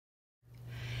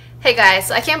Hey guys,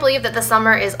 so I can't believe that the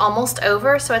summer is almost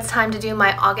over, so it's time to do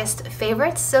my August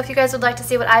favorites. So if you guys would like to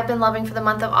see what I've been loving for the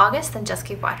month of August, then just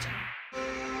keep watching.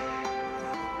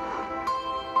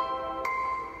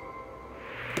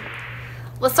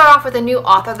 Let's start off with a new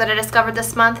author that I discovered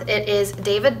this month. It is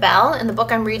David Bell, and the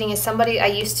book I'm reading is somebody I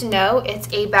used to know.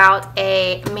 It's about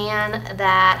a man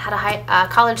that had a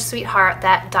college sweetheart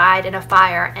that died in a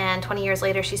fire, and 20 years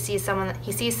later he sees someone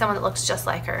that looks just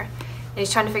like her. And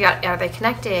he's trying to figure out, are they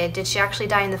connected? Did she actually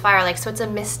die in the fire? So it's a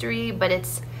mystery, but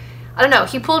it's, I don't know.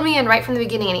 He pulled me in right from the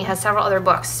beginning, and he has several other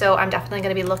books. So I'm definitely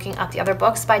going to be looking up the other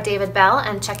books by David Bell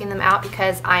and checking them out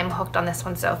because I'm hooked on this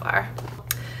one so far.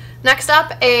 Next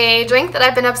up, a drink that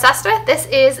I've been obsessed with. This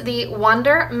is the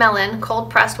Wonder Melon Cold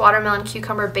Pressed Watermelon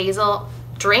Cucumber Basil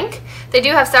drink. They do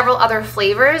have several other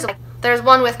flavors. There's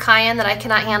one with cayenne that I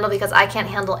cannot handle because I can't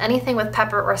handle anything with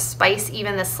pepper or spice,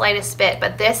 even the slightest bit,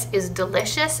 but this is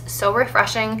delicious, so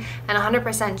refreshing, and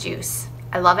 100% juice.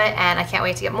 I love it, and I can't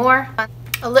wait to get more.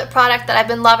 A lip product that I've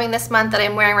been loving this month that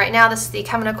I'm wearing right now, this is the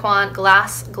Kevyn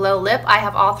Glass Glow Lip. I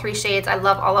have all three shades. I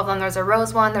love all of them. There's a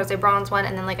rose one, there's a bronze one,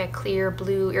 and then like a clear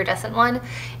blue iridescent one.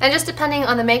 And just depending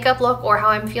on the makeup look or how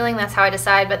I'm feeling, that's how I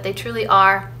decide, but they truly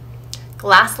are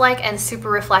glass-like and super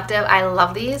reflective. I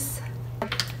love these.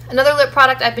 Another lip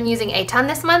product I've been using a ton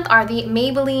this month are the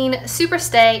Maybelline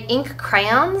Superstay Ink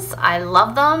Crayons. I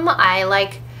love them. I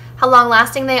like how long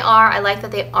lasting they are. I like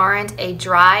that they aren't a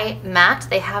dry matte.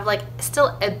 They have like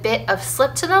still a bit of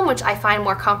slip to them, which I find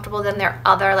more comfortable than their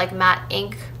other like matte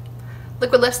ink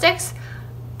liquid lipsticks.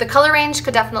 The color range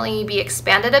could definitely be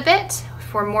expanded a bit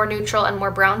for more neutral and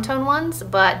more brown tone ones,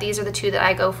 but these are the two that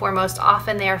I go for most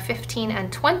often. They are 15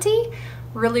 and 20.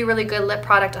 Really, really good lip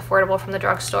product, affordable from the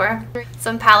drugstore.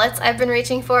 Some palettes I've been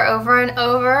reaching for over and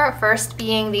over. First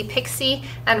being the Pixi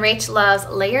and Rach Loves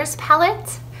Layers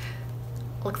palette.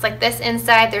 Looks like this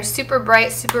inside. They're super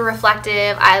bright, super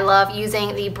reflective. I love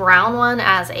using the brown one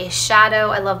as a shadow.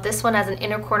 I love this one as an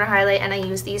inner corner highlight, and I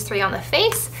use these three on the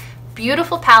face.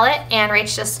 Beautiful palette, and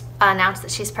Rach just announced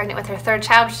that she's pregnant with her third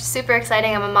child, which is super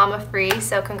exciting. I'm a mama free,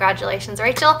 so congratulations,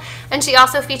 Rachel. And she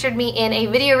also featured me in a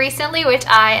video recently, which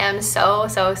I am so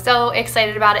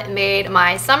excited about. It made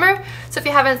my summer. So if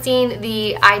you haven't seen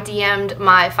the I DM'd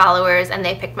my followers and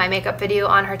they picked my makeup video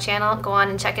on her channel, go on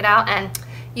and check it out, and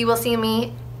you will see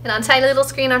me on a tiny little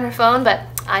screen on her phone, but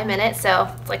I'm in it, so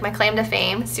it's like my claim to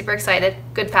fame. Super excited.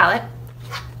 Good palette.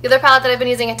 The other palette that I've been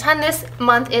using a ton this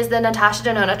month is the Natasha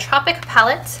Denona Tropic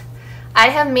palette. I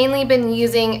have mainly been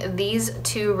using these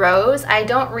two rows. I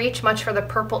don't reach much for the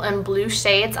purple and blue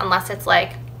shades unless it's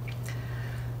like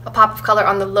a pop of color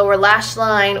on the lower lash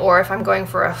line or if I'm going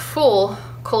for a full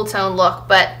cool tone look,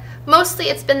 but mostly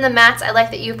it's been the mattes. I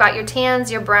like that you've got your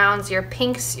tans, your browns, your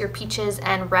pinks, your peaches,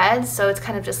 and reds, so it's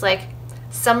kind of just like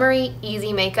summery,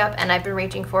 easy makeup, and I've been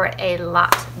reaching for it a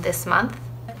lot this month.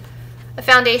 A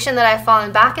foundation that I've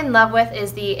fallen back in love with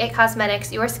is the IT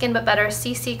Cosmetics Your Skin But Better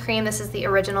CC Cream. This is the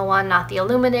original one, not the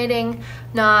illuminating,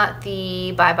 not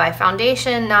the Bye Bye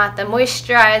foundation, not the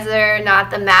moisturizer,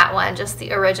 not the matte one, just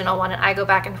the original one. And I go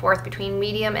back and forth between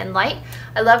medium and light.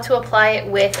 I love to apply it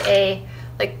with a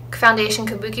like foundation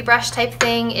kabuki brush type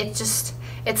thing. It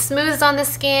smooths on the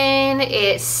skin.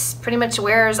 It pretty much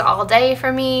wears all day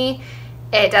for me.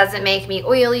 It doesn't make me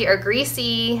oily or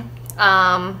greasy.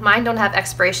 Mine don't have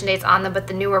expiration dates on them, but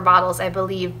the newer bottles I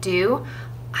believe do.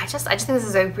 I just think this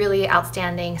is a really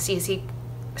outstanding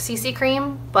CC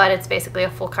cream, but it's basically a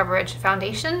full coverage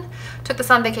foundation. Took this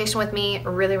on vacation with me.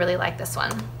 Really like this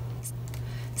one.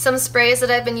 Some sprays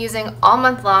that I've been using all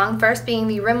month long, first being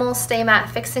the Rimmel Stay Matte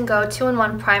Fix and Go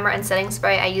 2-in-1 Primer and Setting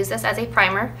Spray. I use this as a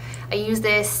primer. I use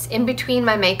this in between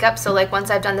my makeup, so like once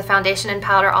I've done the foundation and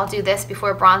powder, I'll do this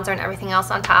before bronzer and everything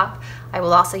else on top. I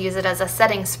will also use it as a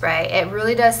setting spray. It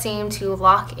really does seem to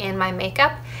lock in my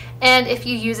makeup, and if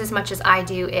you use as much as I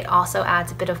do, it also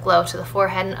adds a bit of glow to the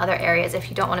forehead and other areas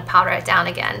if you don't want to powder it down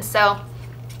again. So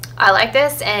I like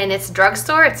this, and it's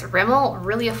drugstore, it's Rimmel,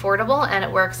 really affordable, and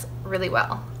it works really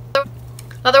well.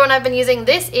 Another one I've been using,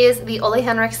 this is the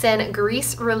Henrickson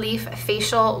Grease Relief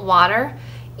Facial Water,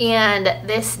 and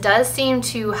this does seem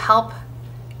to help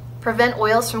prevent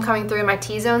oils from coming through in my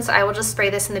T-zone, so I will just spray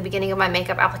this in the beginning of my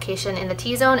makeup application in the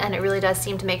T-zone, and it really does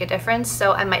seem to make a difference,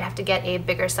 so I might have to get a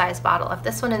bigger size bottle of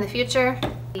this one in the future.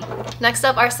 Next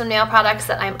up are some nail products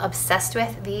that I'm obsessed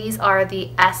with. These are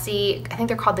the Essie, I think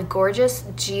they're called the Gorgeous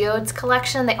Geodes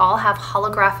collection. They all have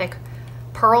holographic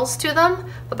pearls to them,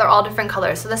 but they're all different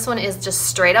colors. So this one is just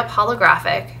straight up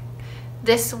holographic.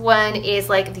 This one is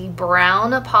like the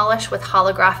brown polish with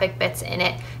holographic bits in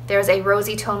it. There's a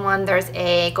rosy tone one, there's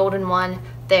a golden one,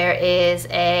 there is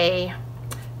a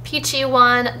peachy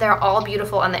one. They're all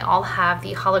beautiful and they all have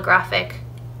the holographic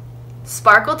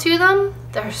sparkle to them.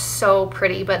 They're so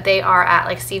pretty, but they are at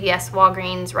like CVS,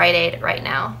 Walgreens, Rite Aid right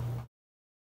now.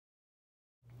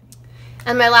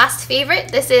 And my last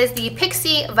favorite, this is the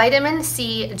Pixi Vitamin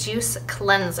C Juice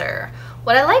Cleanser.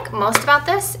 What I like most about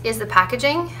this is the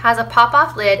packaging. It has a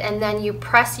pop-off lid, and then you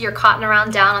press your cotton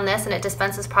round down on this and it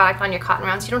dispenses product on your cotton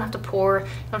round, so you don't have to pour, you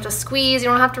don't have to squeeze, you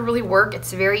don't have to really work.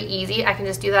 It's very easy. I can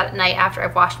just do that at night after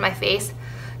I've washed my face.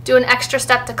 Do an extra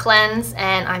step to cleanse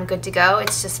and I'm good to go.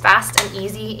 It's just fast and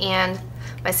easy, and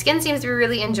my skin seems to be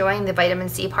really enjoying the vitamin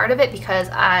C part of it because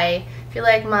I feel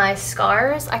like my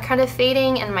scars are kind of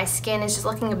fading and my skin is just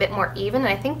looking a bit more even, and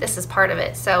I think this is part of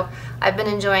it. So I've been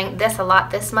enjoying this a lot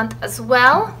this month as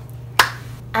well.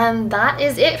 And that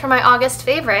is it for my August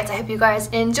favorites. I hope you guys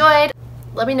enjoyed.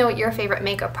 Let me know what your favorite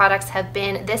makeup products have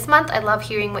been this month. I love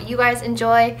hearing what you guys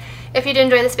enjoy. If you did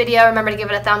enjoy this video, remember to give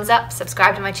it a thumbs up,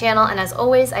 subscribe to my channel, and as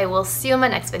always, I will see you in my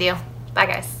next video. Bye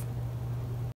guys.